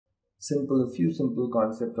a few simple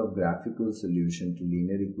concept of graphical solution to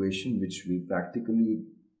linear equation, which we practically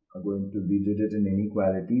are going to, we did it in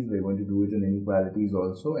inequalities, we're going to do it in inequalities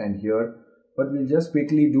also, and here, but we'll just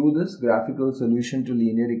quickly do this. Graphical solution to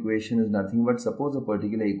linear equation is nothing but, suppose a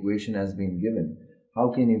particular equation has been given, how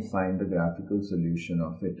can you find the graphical solution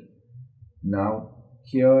of it? Now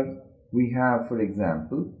here we have, for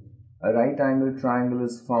example, a right angle triangle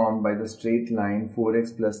is formed by the straight line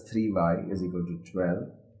 4x plus 3y is equal to 12.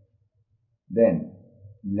 Then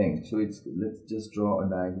length, so it's, let's just draw a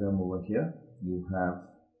diagram over here. You have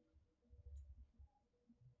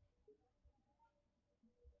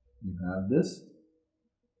this,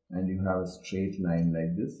 and you have a straight line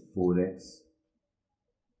like this, 4x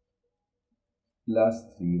plus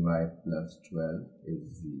 3y plus 12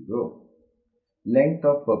 is 0. Length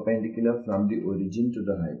of perpendicular from the origin to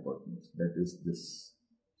the hypotenuse, that is this.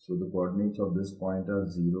 So the coordinates of this point are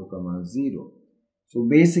 0, 0. So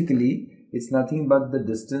basically it's nothing but the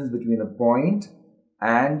distance between a point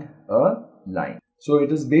and a line. So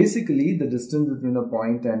it is basically the distance between a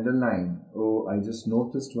point and a line. Oh, I just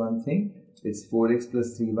noticed one thing. It's 4x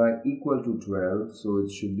plus 3y equal to 12. So it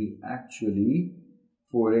should be actually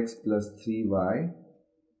 4x plus 3y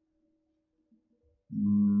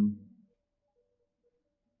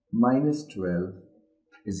minus 12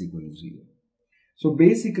 is equal to 0. So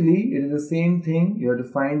basically it is the same thing. You have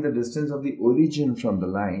to find the distance of the origin from the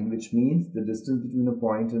line, which means the distance between a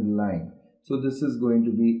point and the line. So this is going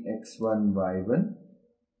to be x1, y1.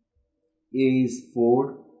 A is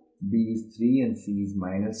 4, B is 3 and C is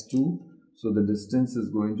minus 2. So the distance is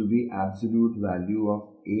going to be absolute value of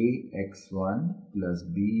A x1 plus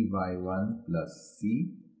B y1 plus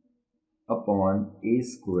C upon A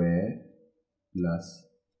square plus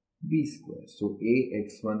B square. So A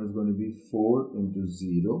x1 is going to be 4 into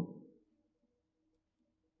 0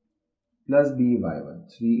 plus B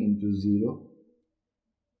y1, 3 into 0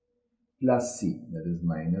 plus C, that is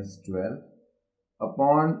minus 12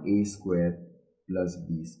 upon A square plus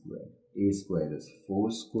B square. A square is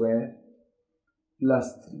 4 square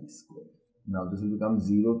plus 3 square. Now this will become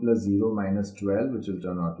 0 plus 0 minus 12, which will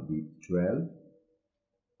turn out to be 12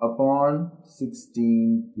 upon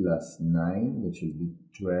 16 plus 9, which will be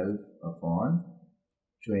 12 upon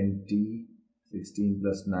 20, 16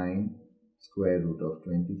 plus 9, square root of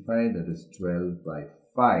 25, that is 12 by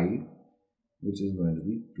 5, which is going to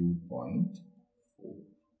be 2.4.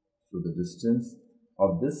 So the distance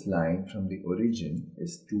of this line from the origin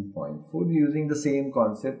is 2.4, using the same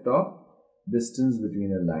concept of distance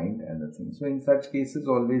between a line and a thing. So in such cases,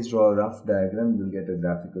 always draw a rough diagram, you will get a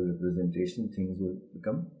graphical representation, things will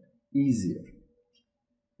become easier.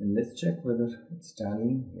 And let's check whether it's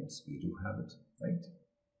tallying. Yes, we do have it, right?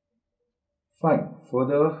 Fine.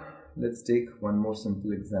 Further, let's take one more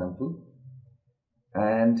simple example.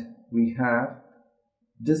 And we have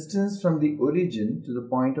distance from the origin to the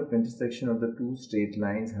point of intersection of the two straight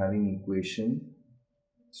lines having equation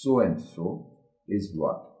so and so is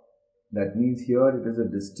what? That means here it is a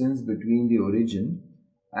distance between the origin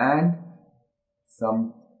and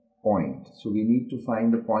some point. So we need to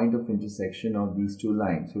find the point of intersection of these two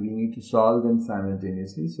lines. So we need to solve them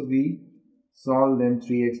simultaneously. So we solve them.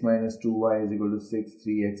 3x minus 2y is equal to 6,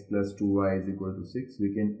 3x plus 2y is equal to 6.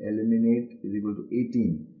 We can eliminate is equal to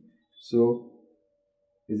 18. So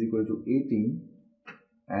is equal to 18.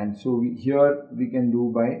 And so here we can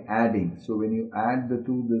do by adding. So when you add the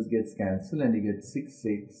two, this gets cancelled and you get 6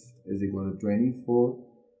 is equal to 24.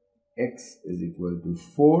 X is equal to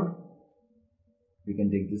 4. We can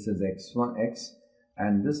take this as x1, x,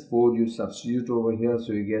 and this 4 you substitute over here.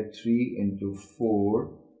 So you get 3 into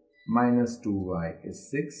 4 minus 2y is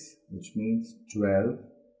 6, which means 12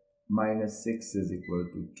 minus 6 is equal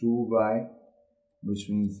to 2y, which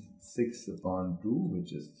means 6 upon 2,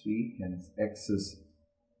 which is 3. Hence x is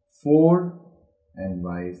 4 and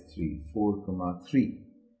y is 3, 4 comma 3.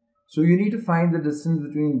 So you need to find the distance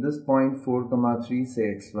between this point 4 comma 3, say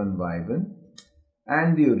x1 y1,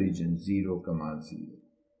 and the origin 0 comma 0.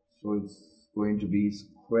 So it's going to be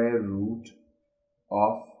square root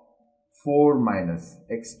of 4 minus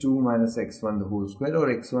x2 minus x1 the whole square, or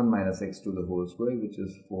x1 minus x2 the whole square, which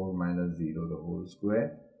is 4 minus 0 the whole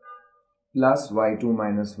square, plus y2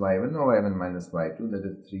 minus y1 or y1 minus y2, that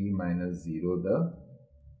is 3 minus 0 the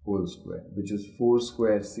whole square, which is 4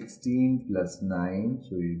 square 16 plus 9.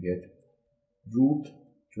 So you get root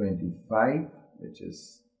 25, which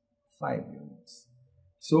is 5 units.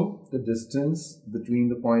 So the distance between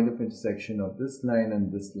the point of intersection of this line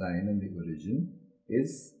and the origin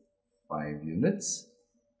is 5 units.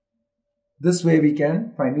 This way we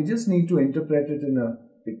can find, we just need to interpret it in a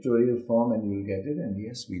pictorial form and you will get it, and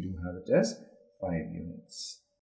yes, we do have it as 5 units.